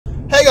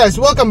Hey guys,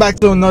 welcome back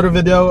to another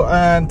video,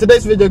 and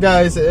today's video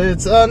guys,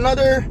 it's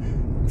another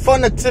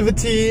fun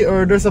activity,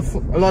 or there's a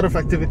lot of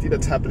activity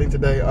that's happening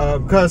today,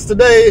 because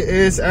today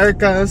is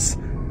Erica's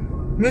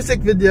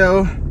music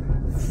video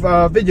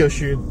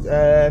shoot,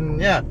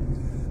 and yeah,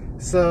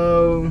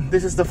 so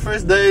this is the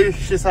first day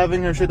she's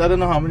having her shoot. I don't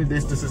know how many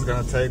days this is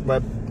gonna take,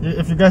 but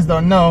if you guys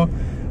don't know,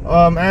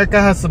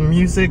 Erica has some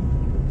music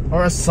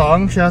or a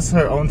song. She has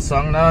her own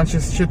song now, and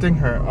she's shooting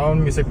her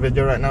own music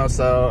video right now.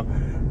 So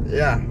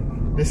yeah,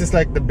 this is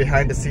like the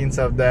behind the scenes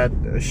of that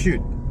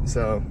shoot.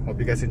 So hope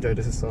you guys enjoy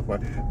this so far.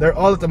 They're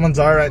all at the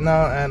Manzara right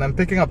now, and I'm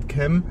picking up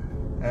Kim,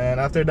 and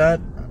after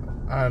that,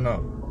 I don't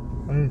know,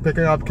 I'm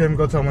picking up Kim,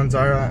 go to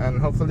Manzara,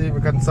 and hopefully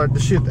we can start the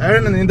shoot.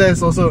 Aaron and Inda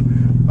is also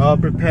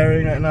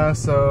preparing right now,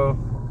 so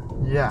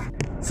yeah.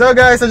 So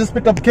guys, I just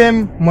picked up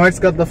Kim. Mark's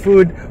got the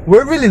food.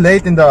 We're really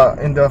late in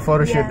the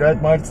photo shoot,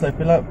 right? Mark's like,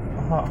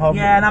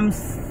 yeah, and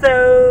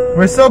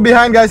we're so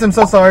behind, guys. I'm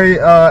so sorry,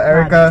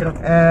 Erica.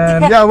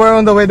 And yeah, we're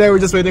on the way there. We're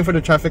just waiting for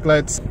the traffic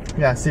lights.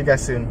 Yeah, see you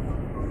guys soon.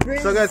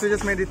 So guys, we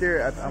just made it here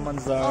at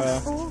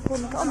Manzara.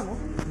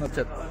 Not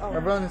yet.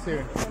 Everyone is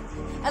here.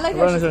 I like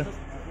Everyone is here.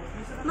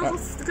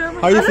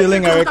 How are you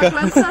feeling, Erica?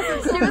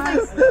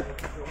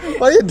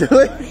 What are you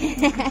doing?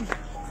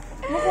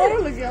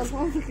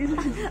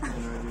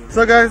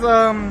 So guys,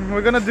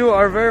 we're gonna do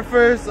our very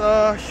first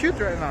shoot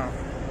right now.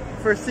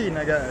 First scene,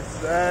 I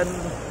guess, and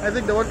I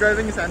think the one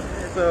driving is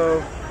Anthony,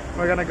 so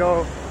we're gonna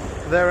go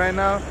there right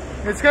now.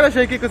 It's kind of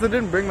shaky because I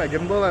didn't bring my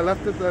gimbal. I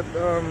left it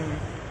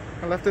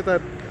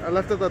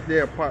at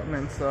the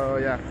apartment. So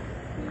yeah.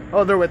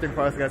 Oh, they're waiting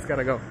for us, guys.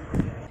 Gotta go.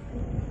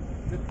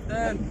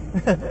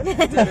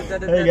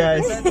 Hey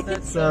guys.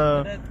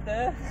 So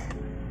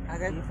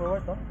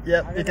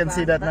yep, you can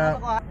see that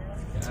now.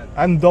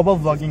 I'm double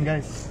vlogging,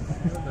 guys.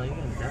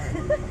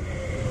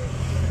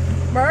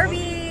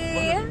 Barbie!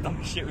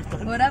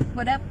 What up,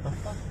 what up?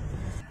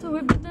 So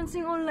we're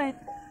dancing all night.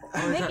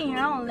 Making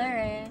your own there,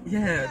 eh?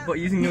 Yeah, but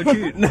using your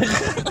shoot.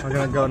 We're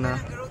gonna go now.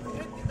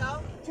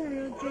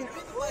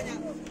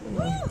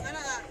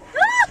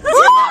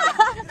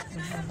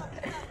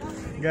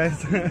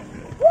 Guys, we're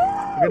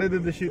gonna do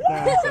the shoot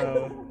now,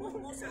 so...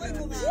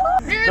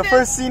 The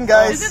first scene,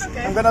 guys,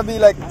 okay? I'm gonna be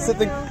like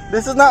sitting.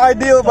 This is not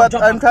ideal, but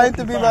I'm trying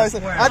to be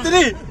myself.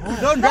 Anthony,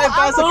 don't drive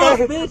fast,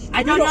 okay?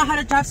 I don't know how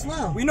to drive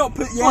slow. We don't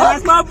put. Yeah,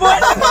 that's my boy.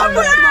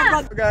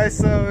 Guys,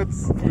 so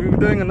we're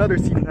doing another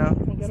scene now.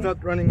 It's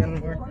not running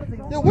anymore.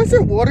 Yeah, where's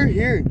there water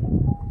here?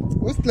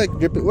 What's like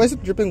dripping? Why is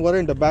it dripping water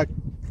in the back?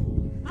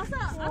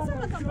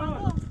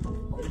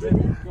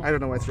 I don't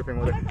know why it's dripping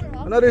water.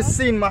 Another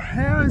scene. My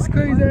hair is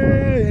crazy.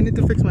 I need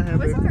to fix my hair.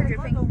 What's water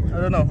dripping? I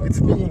don't know. It's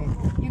peeing.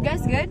 You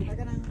guys good?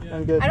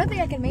 I'm good. I don't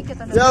think I can make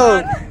it on the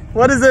Yo,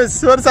 what is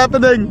this? What's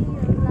happening?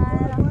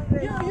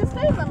 You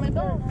stay on my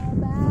door.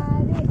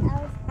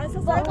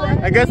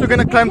 I guess we're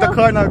gonna climb the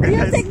car now,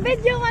 guys. Music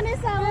video ka na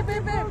sa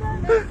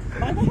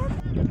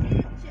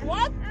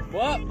What?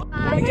 What?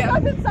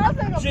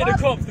 Shit, the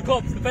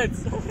cops, the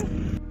feds.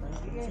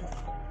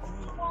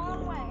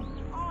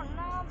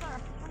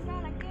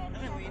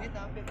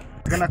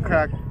 It's gonna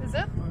crack. Is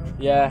it?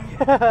 Yeah.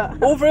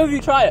 All three of you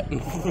try it.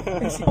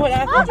 See what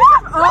happens.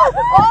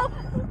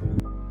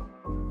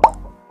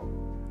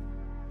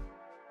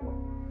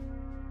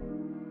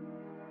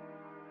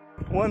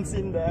 One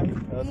scene there.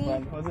 That was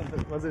fun.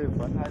 Wasn't it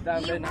fun?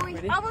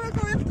 Ready?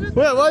 Wait,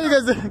 what are you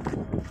guys doing?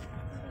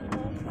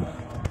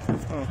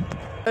 Oh.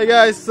 Hey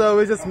guys, so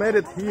we just made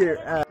it here.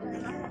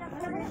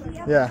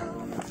 Yeah,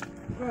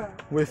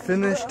 we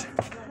finished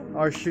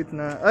our shoot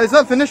now. It's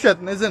not finished yet,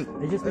 isn't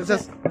it? It's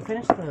just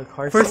finished the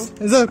car scene.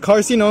 First, is it a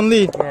car scene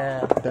only?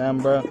 Yeah. Damn,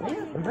 bro.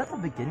 Is that the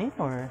beginning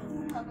or?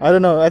 I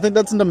don't know. I think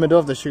that's in the middle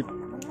of the shoot.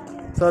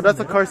 So that's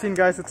a car scene,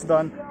 guys. It's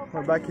done.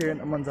 We're back here in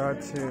Manzara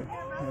to,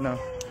 you know,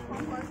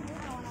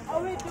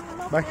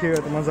 back here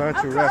at the Manzara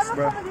to rest,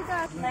 bro.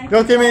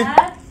 Go, Kimmy.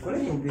 What are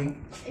you doing?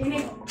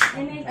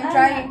 I'm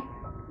trying.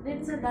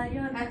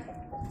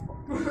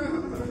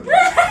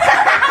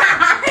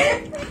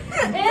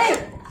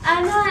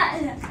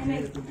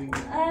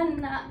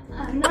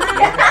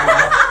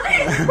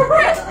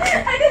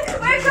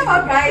 Come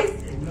on, guys.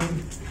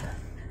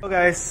 So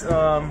guys,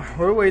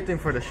 we're waiting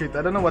for the shoot.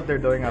 I don't know what they're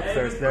doing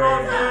upstairs.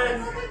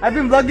 I've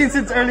been vlogging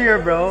since earlier,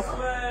 bro.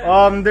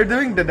 They're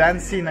doing the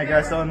dance scene, I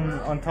guess,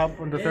 on top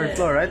on the third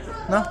floor, right?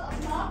 No?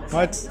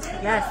 What?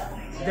 Yes.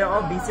 They're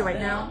all busy right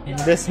now.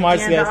 This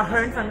smarts, and guys. the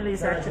Ahern'S family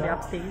is actually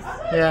upstairs.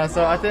 Yeah,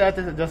 so I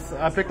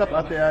picked up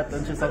Ate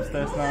and she's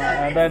upstairs now,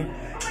 and then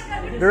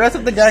the rest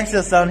of the gang's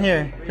just down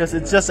here because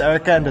it's just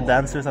Erica and the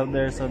dancers out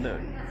there. So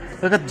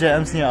look at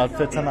JM's new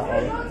outfit, sana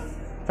all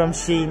from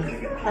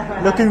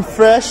Shein, looking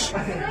fresh.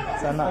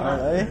 Sana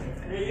all, eh?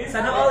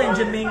 Sana all in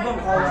Jamingo.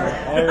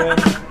 Alright.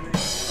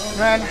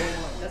 Man,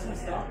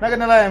 not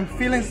gonna lie, I'm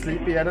feeling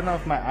sleepy. I don't know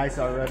if my eyes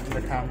are red in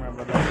the camera,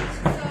 but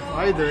how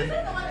are you doing?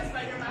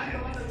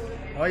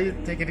 Why are you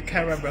taking the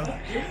camera, bro?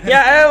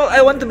 Yeah,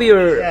 I want to be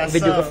your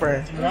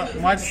videographer. So,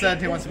 Mark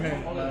said he wants to be a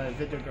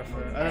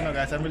videographer. I don't know,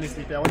 guys. I'm really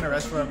sleepy. I want to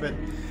rest for a bit.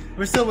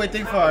 We're still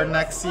waiting for our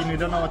next scene. We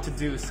don't know what to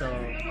do, so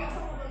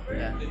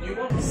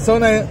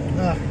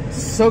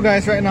So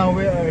guys, right now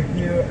we are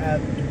here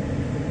at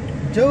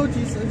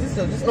Joji's.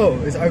 Oh,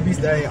 it's Arby's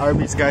day.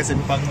 Arby's guys in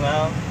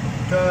Panglao.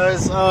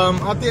 Because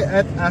Ate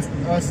Ed asked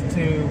us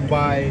to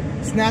buy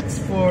snacks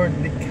for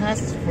the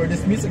cast for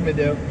this music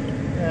video,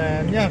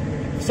 and yeah,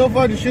 so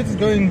far the shoot is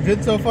going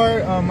good so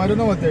far. I don't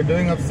know what they're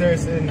doing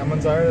upstairs in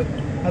Amanzara.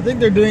 I think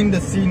they're doing the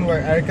scene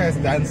where Erica is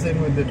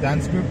dancing with the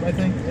dance group. I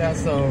think, yeah.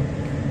 So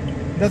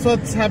that's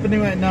what's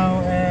happening right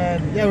now,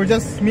 and yeah,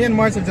 me and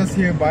Mars are just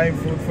here buying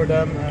food for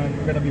them, and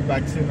we're gonna be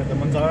back soon at the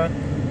Amanzara.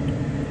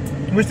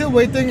 We're still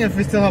waiting if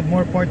we still have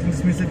more parts in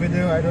this music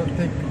video. I don't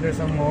think there's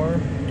some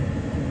more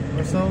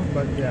or so,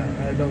 but yeah,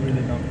 I don't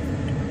really know.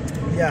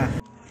 Yeah.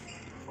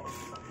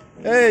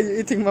 Hey,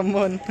 you're eating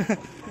mamon.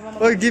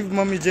 Oh, give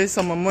Mommy J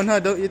some mamon, huh?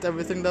 Don't eat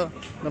everything though.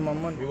 The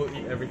mamon. We will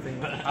eat everything.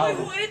 Why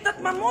who ate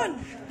that mamon?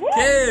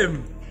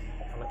 Kim!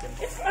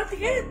 It's not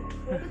it.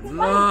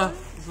 Oh,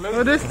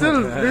 there's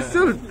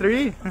still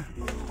 3.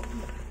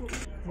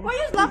 Why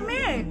you slap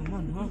me?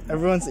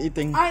 Everyone's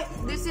eating.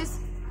 This is.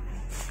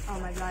 Oh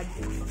my god.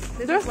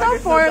 There's no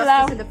 4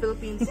 left in the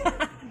Philippines.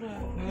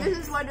 This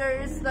is why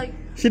there is like.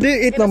 She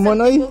didn't eat mamon,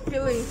 oy.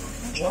 Killing.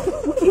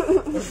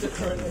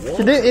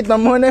 She didn't eat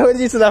mamon, oy. What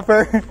did you slap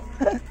her?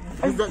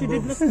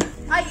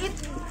 I eat.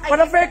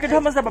 Parang fair ka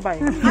hamas na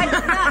babae. I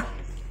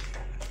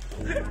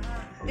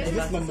did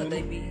not.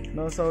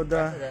 No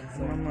soda.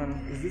 Mamon.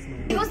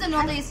 Who's the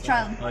naughtiest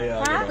child? Oh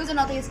yeah. Huh? Who's the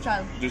naughtiest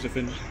child?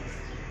 Josephine.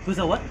 Who's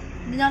a what?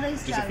 The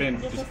naughtiest child.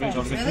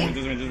 Josephine.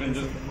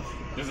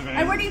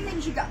 And where do you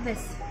think she got this?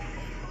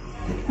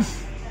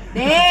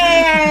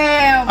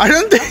 Damn! I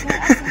don't think.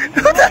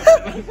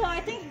 So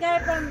I think they're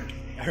from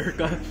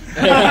Erica.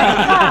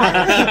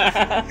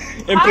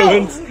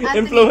 Anthony,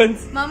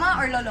 Influence. Mama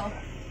or Lolo?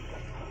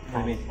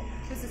 Mommy.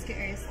 Who's the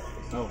scariest?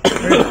 Oh.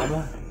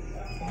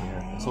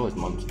 So is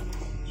mom's.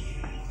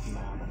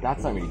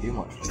 That's not really do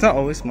much. It's not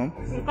always mom.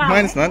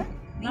 Mine is not.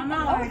 Mama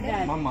or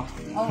dad? Mama.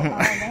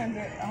 Damn.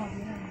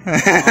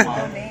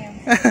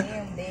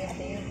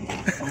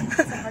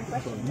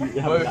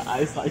 You have the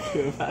eyes like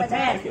you.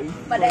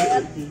 But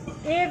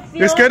If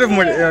You're scared of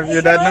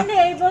your dad now? only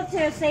able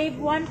to save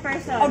one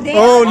person. Oh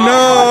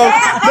no!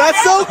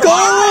 That's so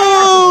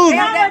cold!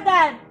 Mom or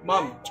dad?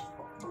 Mom.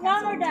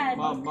 Mom or dad?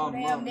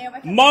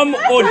 Mom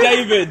or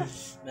David?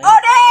 Oh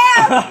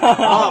damn!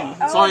 Mom.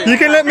 Sorry. You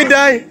can let me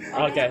die.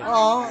 Okay.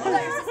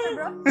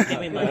 Give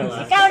me my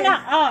Ikaw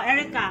na. Oh,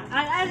 Erica.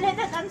 I'll let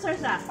that answer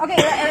sa. Okay,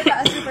 Erica,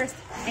 ask you first.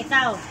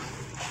 Ikaw.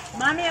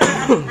 Mommy or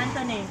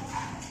Anthony?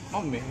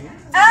 Mommy.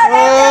 Okay.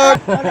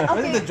 I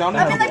think the John.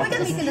 I feel like we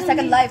can meet in the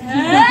second life.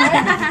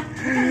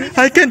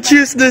 I can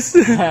choose this.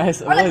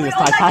 Or like we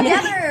all die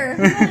together.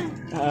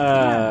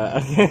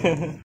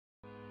 Okay.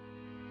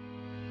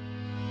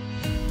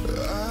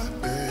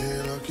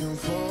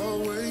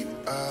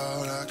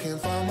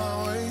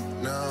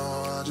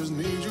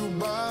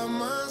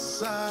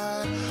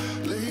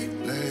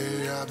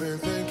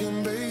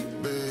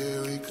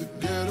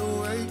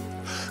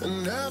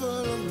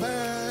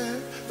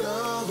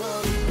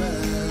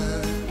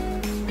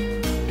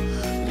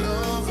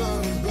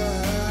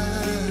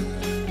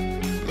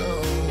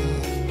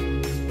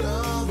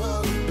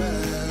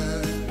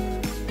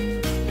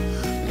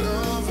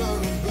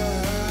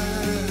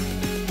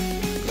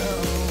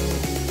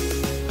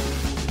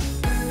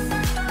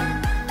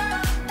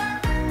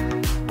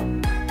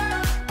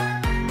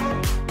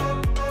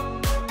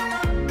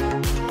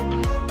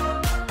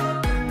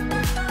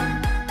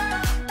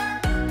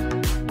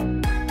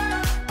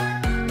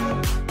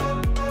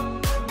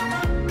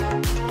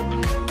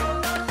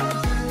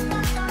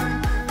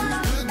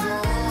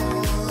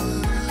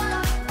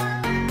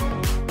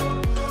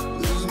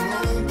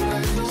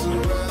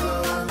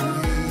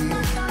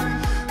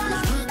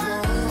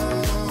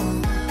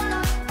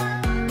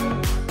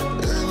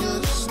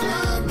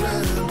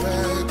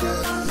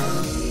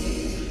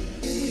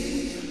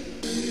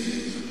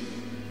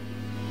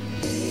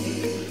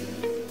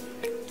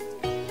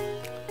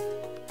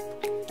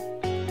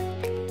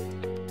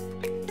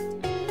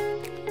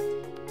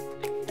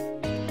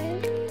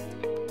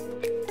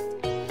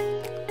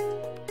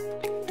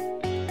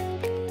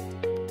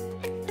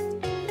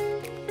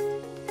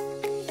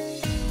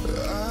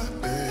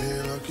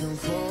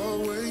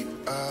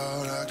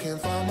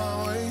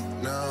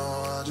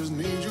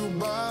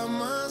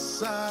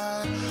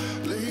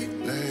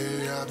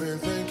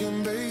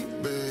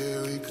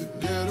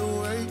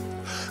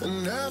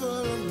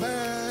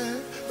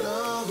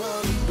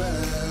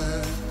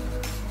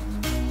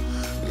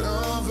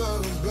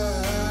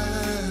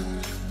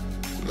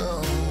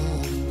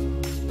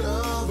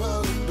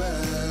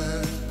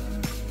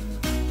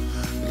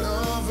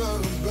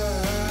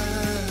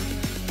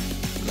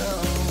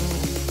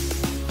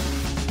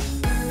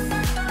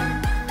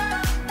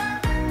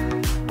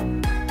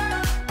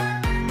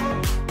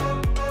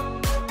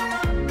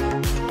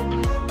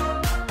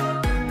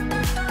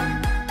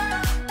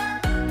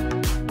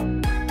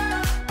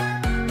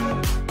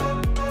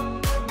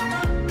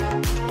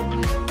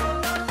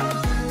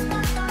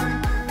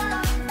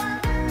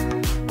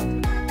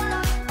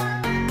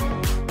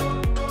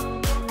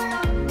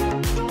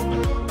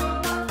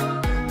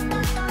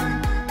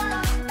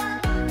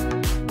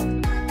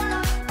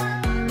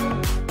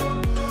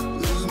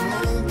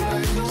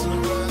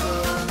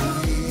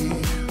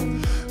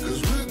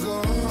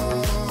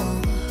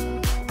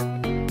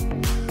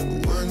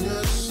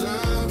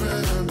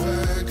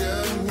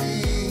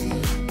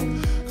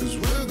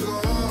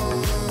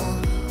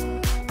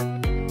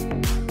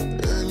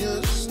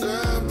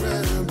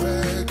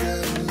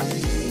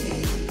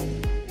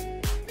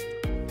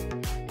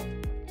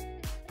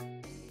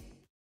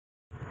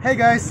 Hey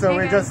guys, so Hey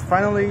we guys. just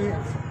finally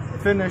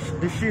finished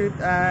the shoot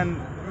and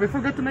we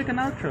forgot to make an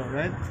outro,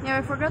 right? Yeah,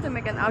 we forgot to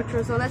make an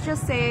outro, so let's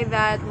just say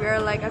that we're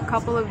like a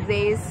couple of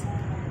days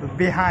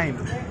Behind.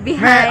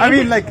 behind. Man, I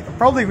mean like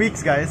probably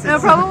weeks, guys. no,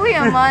 It's- probably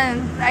a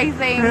month, I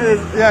think.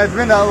 Yeah, it's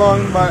been that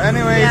long, but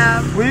anyways,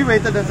 Yeah. we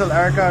waited until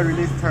Erica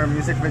released her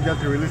music video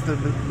to release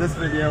this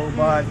video,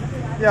 but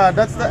yeah,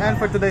 that's the end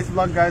for today's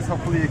vlog, guys.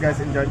 Hopefully you guys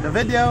enjoyed the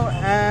video,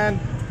 and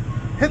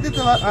hit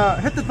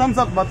the thumbs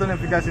up button if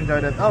you guys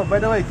enjoyed it. Oh, by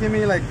the way,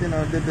 Kimmy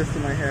did this to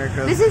my hair,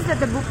 cause This is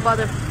the book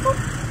butter.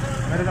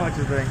 I don't know what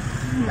she's doing.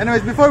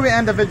 Anyways, before we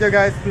end the video,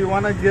 guys, we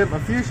want to give a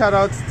few shout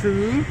outs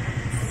to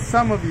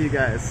some of you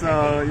guys.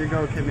 So you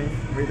go, Kimmy,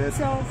 read it.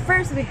 So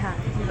first we have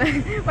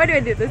why do I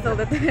do this all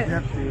the time? You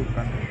have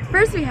to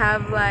First we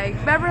have like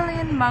Beverly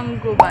and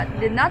Mangubat.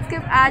 Did not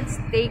skip ads,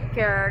 take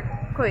care,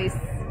 quiz.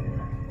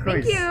 Thank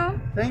quiz.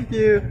 you. Thank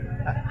you.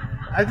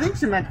 I think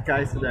she meant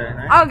guys today,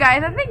 right? Oh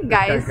guys, I think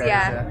guys, Guys,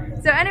 yeah.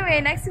 So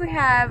anyway, next we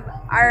have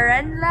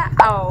Ahern'S.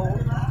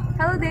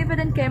 Hello David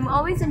and Kim,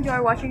 always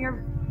enjoy watching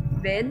your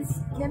vids.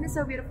 Kim is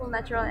so beautiful,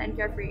 natural, and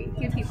carefree.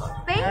 Cute people.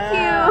 Thank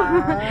you.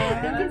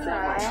 Thank you so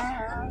much.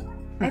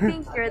 I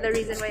think you're the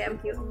reason why I'm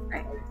cute,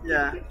 right?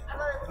 Yeah.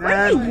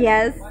 Why And,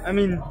 yes. I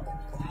mean,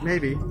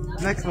 maybe.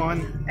 Next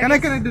one. Can I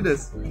do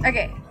this?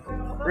 Okay.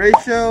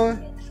 Rachel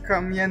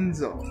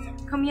Comienzo.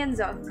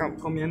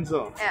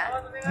 Comienzo.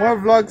 Yeah. More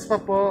vlogs pa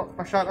po.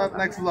 Pa-shout out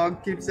next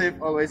vlog. Keep safe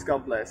always.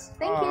 God bless.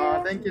 Thank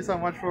you. Thank you so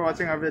much for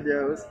watching our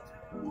videos.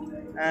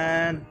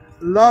 And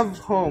Love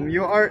Home.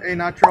 You are a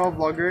natural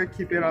vlogger.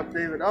 Keep it up,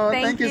 David. Oh,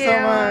 thank you so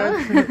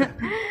much.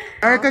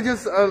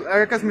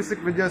 Erica's music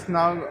video is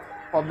now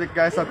public,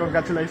 guys. So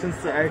congratulations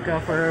to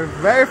Erica for her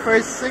very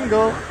first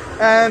single.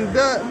 And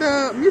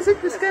the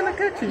music is kind of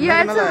catchy.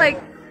 Yeah, not it's gonna lie. like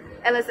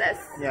LSS.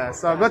 Yeah,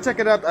 so go check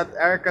it out at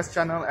Erica's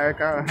channel,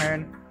 Erica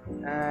Ahern.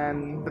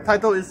 And the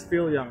title is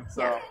Feel Young.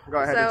 So Yeah. go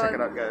ahead and So, check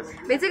it out, guys.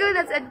 Basically,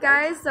 that's it,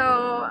 guys. So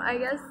I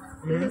guess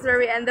this is where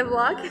we end the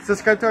vlog.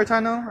 Subscribe to our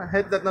channel,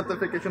 hit that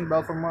notification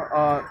bell for more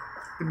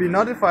to be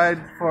notified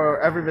for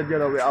every video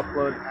that we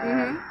upload,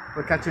 and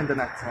we'll catch you in the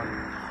next one.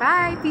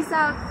 Bye. Peace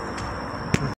out.